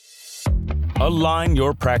Align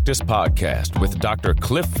Your Practice podcast with Dr.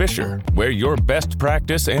 Cliff Fisher, where your best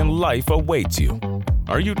practice and life awaits you.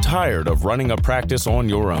 Are you tired of running a practice on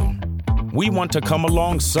your own? We want to come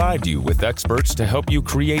alongside you with experts to help you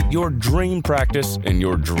create your dream practice and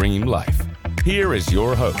your dream life. Here is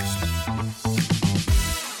your host.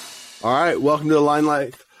 All right, welcome to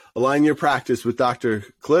Align Your Practice with Dr.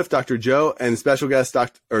 Cliff, Dr. Joe, and special guest,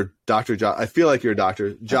 Dr. Josh. I feel like you're a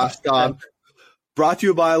doctor, Josh Staub. Brought to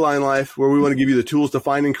you by Align Life, where we want to give you the tools to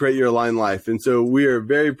find and create your aligned life. And so we are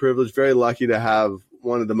very privileged, very lucky to have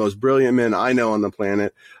one of the most brilliant men I know on the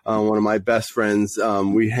planet, one of my best friends.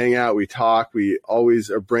 We hang out, we talk, we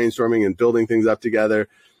always are brainstorming and building things up together.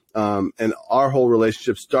 And our whole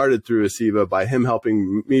relationship started through Asiva by him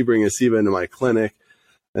helping me bring Asiva into my clinic.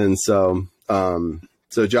 And so,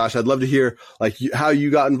 Josh, I'd love to hear how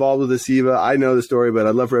you got involved with Asiva. I know the story, but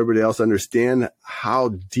I'd love for everybody else to understand how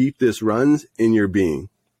deep this runs in your being.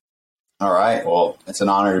 All right. Well, it's an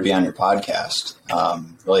honor to be on your podcast.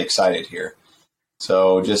 Really excited here.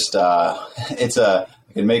 So just, I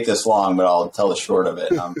can make this long, but I'll tell the short of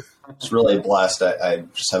it. I'm just really blessed. I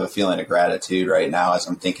just have a feeling of gratitude right now as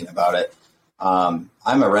I'm thinking about it. I'm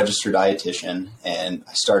a registered dietitian, and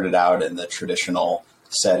I started out in the traditional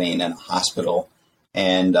setting in a hospital.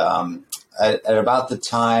 And at about the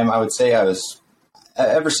time, I would say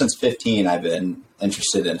ever since 15, I've been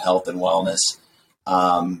interested in health and wellness.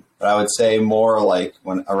 But I would say more like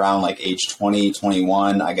around age 20,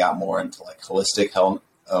 21, I got more into holistic health,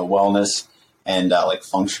 wellness and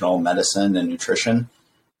functional medicine and nutrition.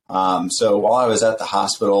 So while I was at the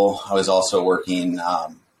hospital, I was also working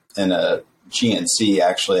in a GNC.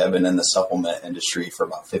 Actually, I've been in the supplement industry for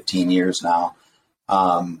about 15 years now.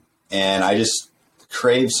 And I just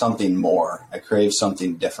craved something more. I craved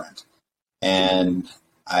something different. And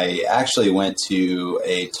I actually went to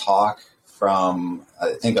a talk from,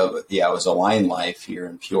 it was Align Life here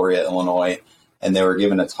in Peoria, Illinois. And they were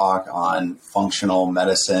giving a talk on functional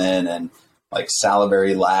medicine and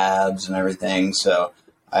salivary labs and everything. So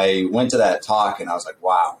I went to that talk and I was like,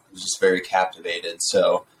 wow, I was just very captivated.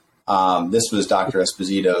 So this was Dr.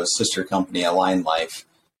 Esposito's sister company, Align Life.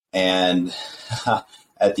 And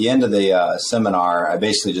at the end of the seminar, I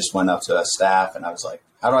basically just went up to a staff and I was like,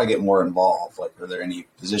 how do I get more involved? Are there any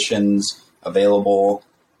positions available?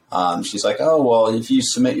 She's like, oh, well, if you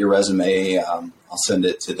submit your resume, I'll send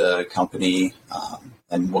it to the company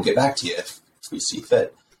and we'll get back to you if we see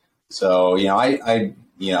fit. So, I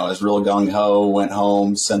was real gung-ho, went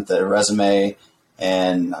home, sent the resume,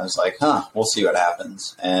 and I was like, we'll see what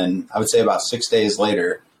happens. And I would say about 6 days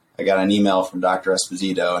later, I got an email from Dr.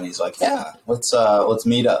 Esposito, and he's like, yeah, let's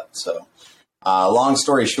meet up. So long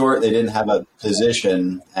story short, they didn't have a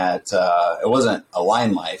position at, it wasn't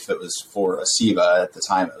Align Life. It was for Asiva at the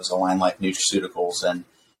time. It was Align Life Nutraceuticals. And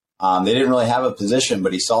they didn't really have a position,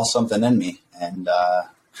 but he saw something in me and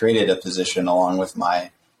created a position along with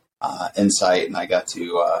my insight. And I got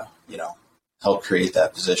to, help create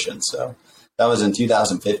that position. So that was in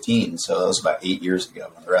 2015. So that was about 8 years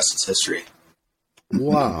ago, and the rest is history.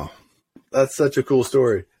 Wow. That's such a cool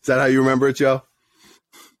story. Is that how you remember it, Joe?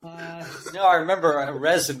 No, I remember a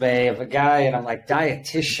resume of a guy, and I'm like,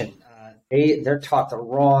 dietitian. They're taught the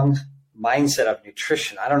wrong mindset of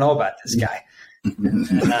nutrition. I don't know about this guy. And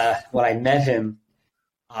when I met him,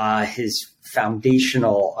 his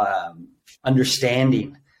foundational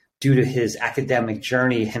understanding due to his academic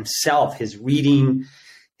journey himself, his reading,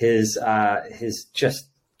 his just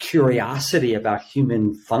curiosity about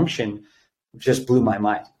human function just blew my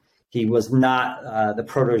mind. He was not the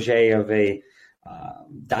protege of a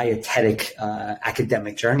dietetic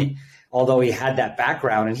academic journey, although he had that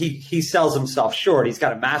background, and he sells himself short. He's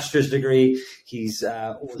got a master's degree. He's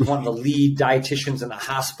one of the lead dietitians in the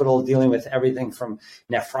hospital, dealing with everything from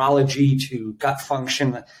nephrology to gut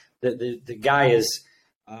function. The guy is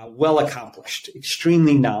well accomplished,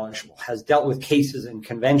 extremely knowledgeable, has dealt with cases in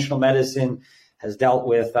conventional medicine, has dealt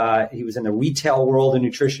with, he was in the retail world of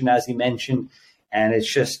nutrition, as he mentioned, and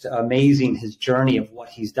it's just amazing his journey of what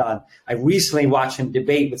he's done. I recently watched him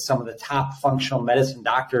debate with some of the top functional medicine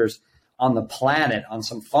doctors on the planet on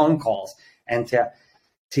some phone calls, and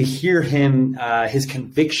to hear him, his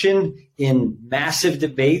conviction in massive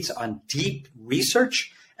debates on deep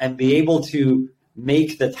research and be able to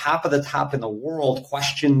make the top of the top in the world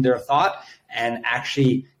question their thought and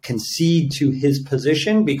actually concede to his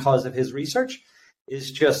position because of his research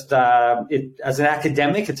is just, as an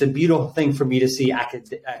academic, it's a beautiful thing for me to see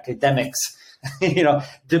academics,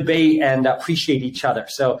 debate and appreciate each other.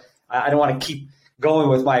 So I don't want to keep going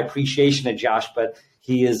with my appreciation of Josh, but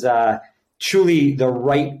he is truly the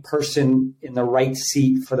right person in the right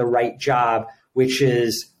seat for the right job, which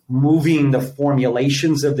is moving the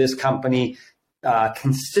formulations of this company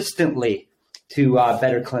consistently to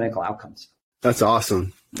better clinical outcomes. That's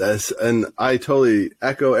awesome. And I totally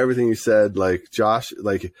echo everything you said. Like Josh,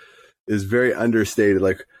 like is very understated.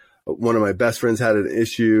 Like one of my best friends had an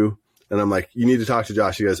issue and I'm like, you need to talk to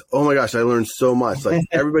Josh. He goes, oh my gosh, I learned so much. Like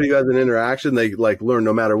everybody who has an interaction, they like learn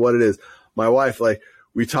no matter what it is. My wife, like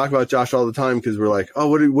we talk about Josh all the time because we're like, oh,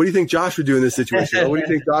 what do you think Josh would do in this situation? Oh, what do you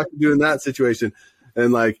think Josh would do in that situation?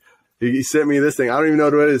 And like, he sent me this thing. I don't even know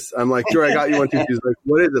what it is. I'm like, sure, I got you one too. He's like,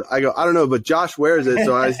 what is it? I go, I don't know, but Josh wears it.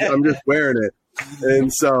 So I'm just wearing it.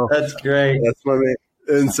 And so that's great. That's my man.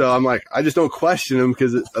 And so I'm like, I just don't question him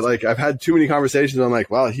because like I've had too many conversations. I'm like,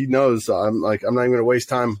 well, he knows. So I'm like, I'm not even going to waste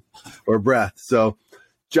time or breath. So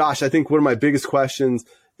Josh, I think one of my biggest questions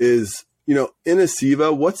is, you know, in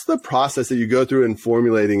Aceva, what's the process that you go through in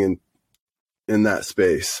formulating in that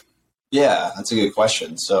space? Yeah, that's a good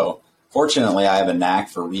question. So fortunately, I have a knack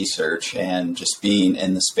for research and just being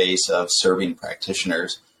in the space of serving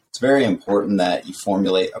practitioners. It's very important that you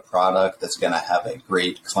formulate a product that's going to have a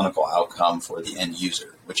great clinical outcome for the end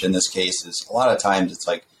user, which in this case is a lot of times it's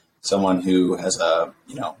like someone who has a,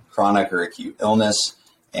 you know, chronic or acute illness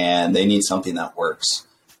and they need something that works.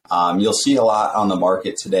 You'll see a lot on the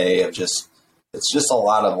market today of it's just a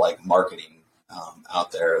lot of like marketing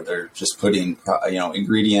out there. They're just putting, you know,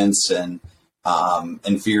 ingredients and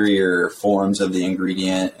inferior forms of the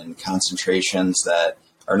ingredient and concentrations that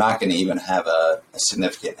are not going to even have a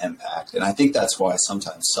significant impact. And I think that's why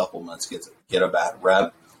sometimes supplements get a bad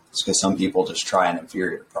rep. It's because some people just try an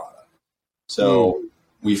inferior product. So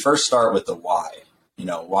we first start with the why. You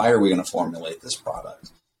know, why are we going to formulate this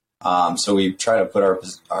product? So we try to put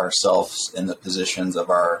ourselves in the positions of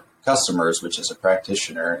our customers, which is a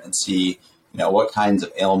practitioner, and see, you know, what kinds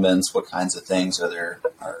of ailments, what kinds of things are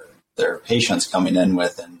their patients coming in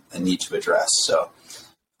with and need to address. So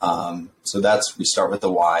we start with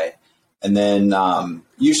the why, and then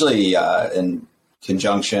usually in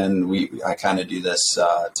conjunction, I kind of do this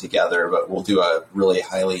together, but we'll do a really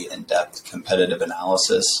highly in-depth competitive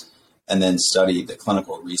analysis and then study the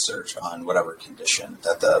clinical research on whatever condition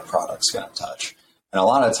that the product's going to touch. And a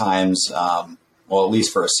lot of times, well, at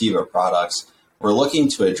least for Aceva products, we're looking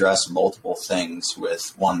to address multiple things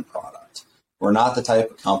with one product. We're not the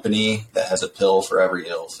type of company that has a pill for every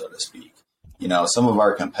ill, so to speak. You know, some of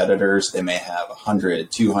our competitors, they may have 100,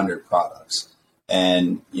 200 products.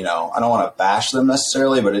 And, you know, I don't want to bash them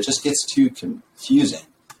necessarily, but it just gets too confusing.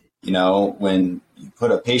 You know, when you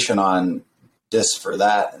put a patient on this for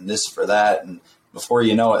that and this for that, and before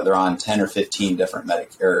you know it, they're on 10 or 15 different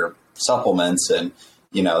Medicare supplements, and,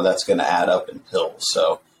 you know, that's going to add up in pills.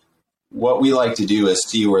 So what we like to do is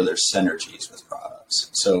see where there's synergies with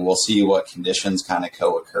products. So we'll see what conditions kind of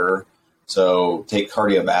co-occur. So take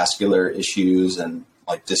cardiovascular issues and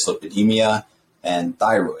like dyslipidemia and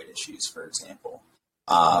thyroid issues, for example.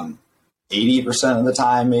 80% of the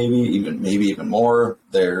time, maybe even more,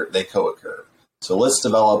 they co-occur. So let's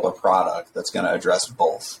develop a product that's going to address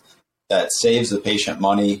both, that saves the patient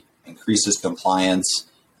money, increases compliance,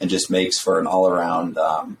 and just makes for an all-around,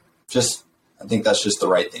 I think that's just the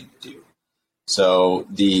right thing to do. So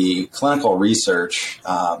the clinical research,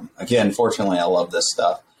 again, fortunately, I love this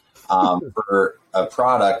stuff. For a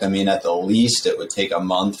product, I mean, at the least, it would take a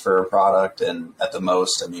month for a product. And at the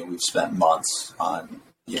most, I mean, we've spent months on,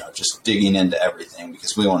 you know, just digging into everything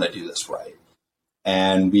because we want to do this right.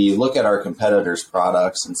 And we look at our competitors'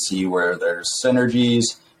 products and see where there's synergies,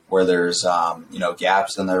 where there's, you know,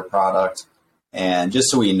 gaps in their product. And just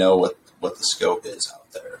so we know what the scope is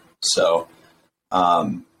out there. So,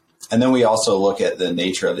 and then we also look at the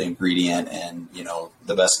nature of the ingredient and, you know,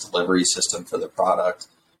 the best delivery system for the product.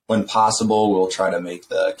 When possible, we'll try to make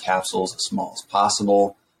the capsules as small as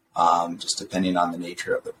possible, just depending on the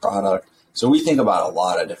nature of the product. So we think about a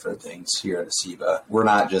lot of different things here at Aceva. We're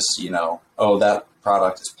not just, you know, oh, that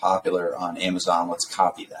product is popular on Amazon, let's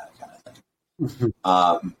copy that kind of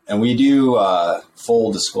thing. And we do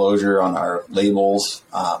full disclosure on our labels,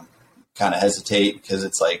 kind of hesitate because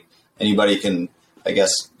it's like anybody can, I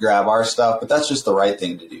guess, grab our stuff, but that's just the right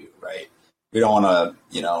thing to do, right? We don't want to,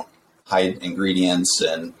 you know, hide ingredients,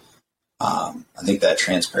 and I think that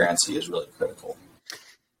transparency is really critical.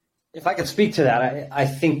 If I could speak to that, I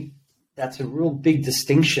think that's a real big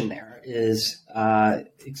distinction there is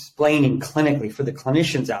explaining clinically for the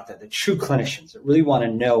clinicians out there, the true clinicians that really want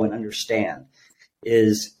to know and understand,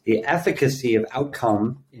 is the efficacy of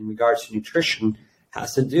outcome in regards to nutrition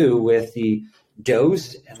has to do with the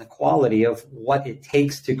dose and the quality of what it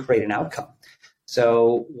takes to create an outcome.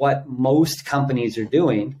 So what most companies are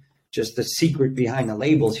doing, just the secret behind the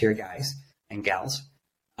labels here, guys and gals,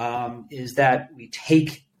 is that we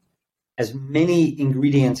take as many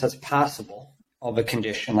ingredients as possible of a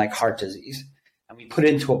condition like heart disease, and we put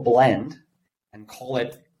it into a blend and call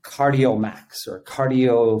it Cardio Max or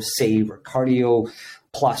Cardio Save or Cardio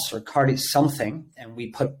Plus or Cardio something, and we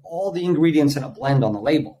put all the ingredients in a blend on the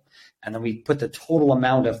label, and then we put the total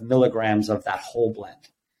amount of milligrams of that whole blend.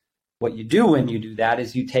 What you do when you do that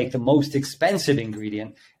is you take the most expensive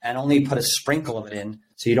ingredient and only put a sprinkle of it in,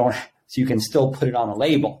 so you can still put it on a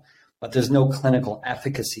label, but there's no clinical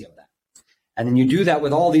efficacy of that. And then you do that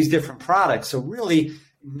with all these different products. So really,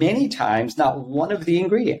 many times, not one of the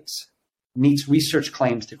ingredients meets research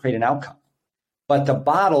claims to create an outcome. But the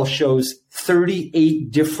bottle shows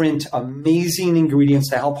 38 different amazing ingredients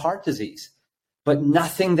to help heart disease, but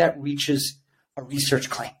nothing that reaches a research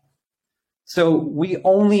claim. So we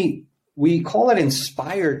call it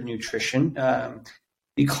inspired nutrition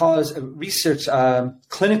because research,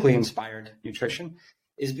 clinically inspired nutrition,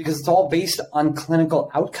 is because it's all based on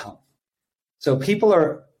clinical outcome. So people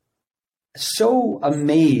are so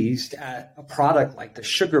amazed at a product like the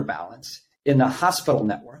Sugar Balance in the hospital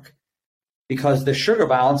network, because the Sugar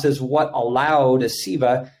Balance is what allowed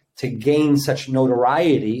Aceva to gain such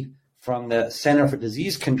notoriety from the Center for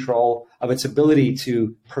Disease Control of its ability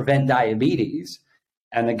to prevent diabetes.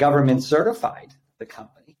 And the government certified the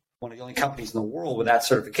company, one of the only companies in the world with that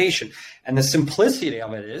certification. And the simplicity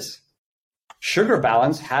of it is Sugar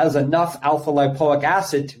Balance has enough alpha lipoic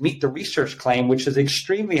acid to meet the research claim, which is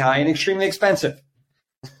extremely high and extremely expensive.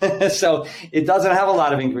 So it doesn't have a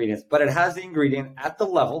lot of ingredients, but it has the ingredient at the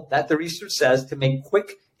level that the research says to make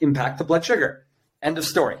quick impact to blood sugar. End of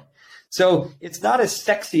story. So it's not as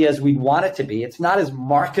sexy as we want it to be. It's not as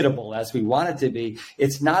marketable as we want it to be.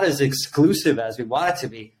 It's not as exclusive as we want it to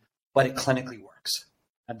be, but it clinically works.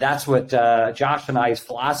 And that's what Josh and I's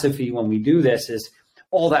philosophy when we do this is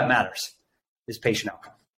all that matters is patient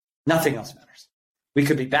outcome. Nothing else matters. We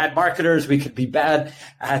could be bad marketers. We could be bad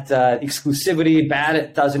at exclusivity,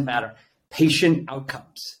 it doesn't matter. Patient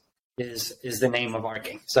outcomes is the name of our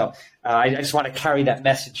game. So I just want to carry that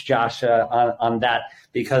message, Josh, on that,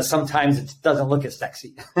 because sometimes it doesn't look as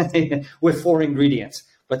sexy with 4 ingredients,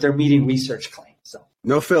 but they're meeting research claims. So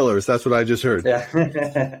no fillers. That's what I just heard.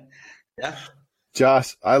 Yeah. Yeah.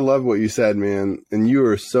 Josh, I love what you said, man. And you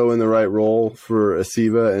are so in the right role for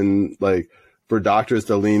Aceva and like for doctors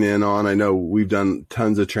to lean in on. I know we've done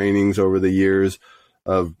tons of trainings over the years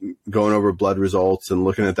of going over blood results and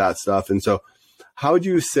looking at that stuff. And so how would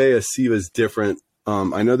you say Aceva is different?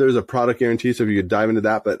 I know there's a product guarantee, so if you could dive into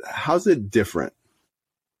that, but how's it different?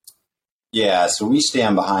 Yeah, so we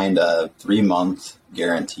stand behind a 3-month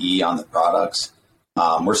guarantee on the products.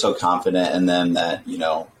 We're so confident in them that,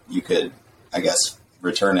 you could, I guess,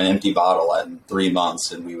 return an empty bottle in 3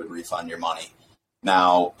 months and we would refund your money.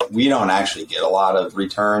 Now, we don't actually get a lot of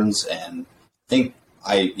returns, and I think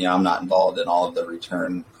I'm not involved in all of the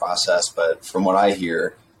return process, but from what I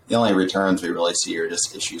hear, the only returns we really see are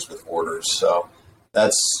just issues with orders. So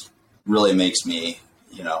that's really makes me,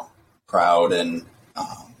 proud, and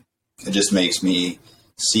it just makes me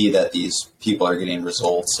see that these people are getting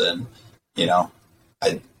results. And,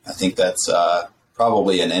 I think that's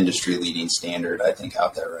probably an industry leading standard, I think,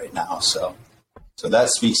 out there right now. So that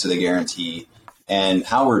speaks to the guarantee. And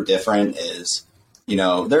how we're different is,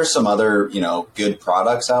 there's some other, good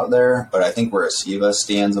products out there, but I think where Aceva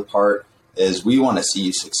stands apart is we want to see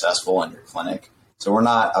you successful in your clinic. So we're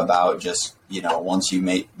not about just, once you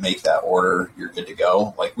make that order, you're good to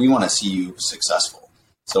go. Like, we want to see you successful.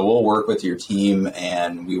 So we'll work with your team,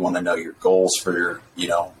 and we want to know your goals for your,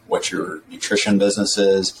 what your nutrition business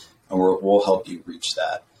is, and we'll help you reach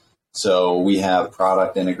that. So we have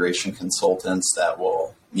product integration consultants that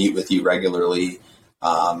will meet with you regularly.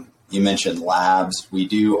 You mentioned labs. We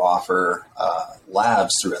do offer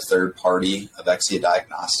labs through a third party, Avexia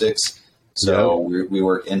Diagnostics. So we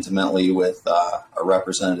work intimately with our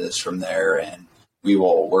representatives from there, and we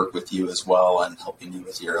will work with you as well and helping you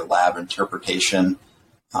with your lab interpretation.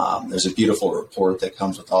 There's a beautiful report that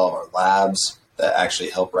comes with all of our labs that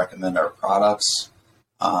actually help recommend our products.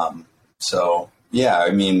 I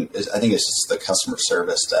think it's just the customer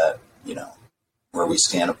service that, where we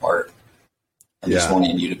stand apart and just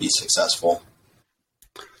wanting you to be successful.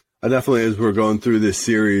 I definitely, as we're going through this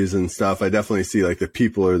series and stuff, I definitely see like the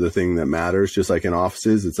people are the thing that matters. Just like in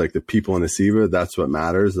offices, it's like the people in Aceva, that's what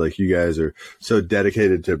matters. Like, you guys are so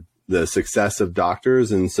dedicated to the success of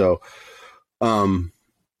doctors. And so,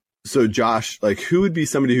 so Josh, like, who would be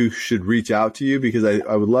somebody who should reach out to you? Because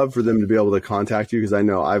I would love for them to be able to contact you, because I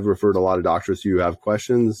know I've referred a lot of doctors who have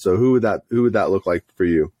questions. So who would that look like for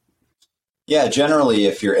you? Yeah, generally,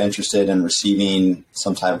 if you're interested in receiving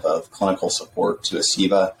some type of clinical support to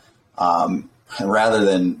Aceva, rather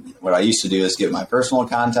than what I used to do is give my personal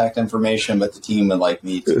contact information, but the team would like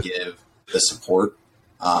me to give the support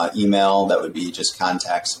email. That would be just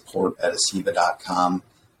contact support@aceva.com.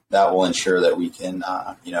 That will ensure that we can,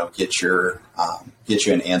 get you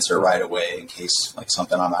an answer right away in case like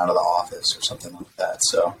something I'm out of the office or something like that.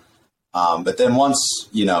 So, but then once,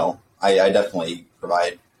 I definitely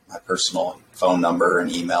provide my personal phone number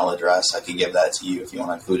and email address. I can give that to you if you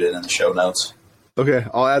want to include it in the show notes. Okay,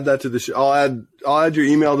 I'll add that to the show. I'll add your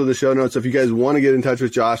email to the show notes. So if you guys want to get in touch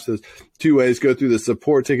with Josh, there's two ways. Go through the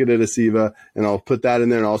support ticket at Aceva, and I'll put that in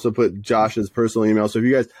there, and also put Josh's personal email. So if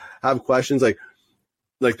you guys have questions, like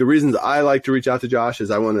the reasons I like to reach out to Josh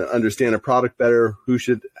is I want to understand a product better, who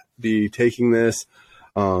should be taking this.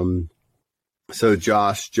 So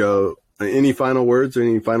Josh, Joe, any final words or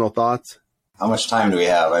any final thoughts? How much time do we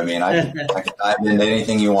have? I mean, I can dive into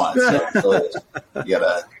anything you want. So you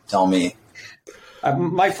gotta tell me.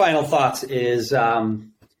 My final thoughts is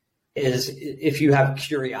if you have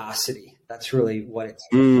curiosity, that's really what it's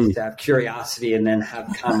to have curiosity and then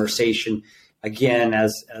have conversation. Again,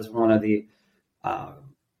 as one of the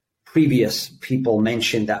previous people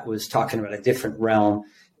mentioned that was talking about a different realm,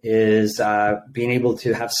 is being able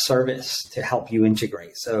to have service to help you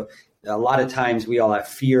integrate. So a lot of times we all have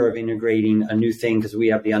fear of integrating a new thing because we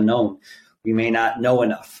have the unknown. We may not know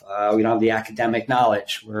enough. We don't have the academic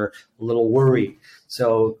knowledge. We're a little worried.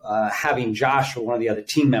 So having Josh or one of the other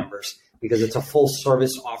team members, because it's a full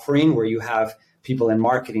service offering where you have people in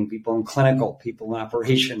marketing, people in clinical, people in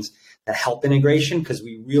operations that help integration, because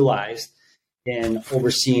we realized in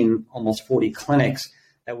overseeing almost 40 clinics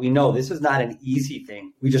that we know this is not an easy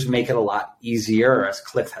thing. We just make it a lot easier, as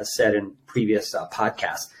Cliff has said in previous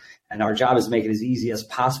podcasts. And our job is to make it as easy as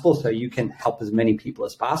possible so you can help as many people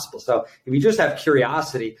as possible. So if you just have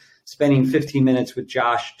curiosity, spending 15 minutes with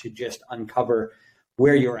Josh to just uncover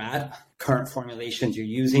where you're at, current formulations you're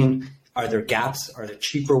using, are there gaps? Are there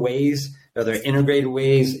cheaper ways? Are there integrated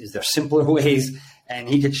ways? Is there simpler ways? And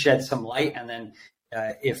he could shed some light. And then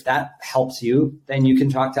if that helps you, then you can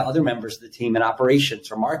talk to other members of the team in operations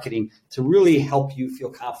or marketing to really help you feel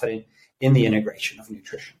confident in the integration of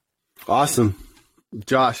nutrition. Awesome.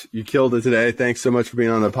 Josh, you killed it today. Thanks so much for being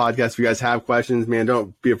on the podcast. If you guys have questions, man,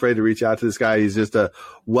 don't be afraid to reach out to this guy. He's just a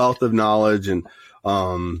wealth of knowledge and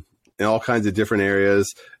in all kinds of different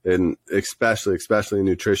areas, and especially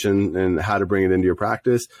nutrition and how to bring it into your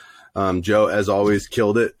practice. Joe, as always,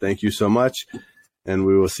 killed it. Thank you so much. And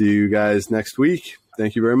we will see you guys next week.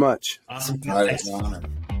 Thank you very much. Awesome. All right, it's an honor.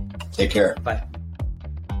 Take care. Bye.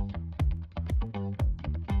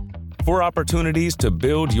 For opportunities to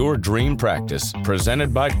build your dream practice,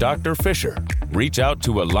 presented by Dr. Fisher, reach out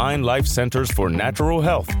to Align Life Centers for Natural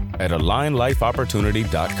Health at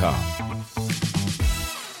alignlifeopportunity.com.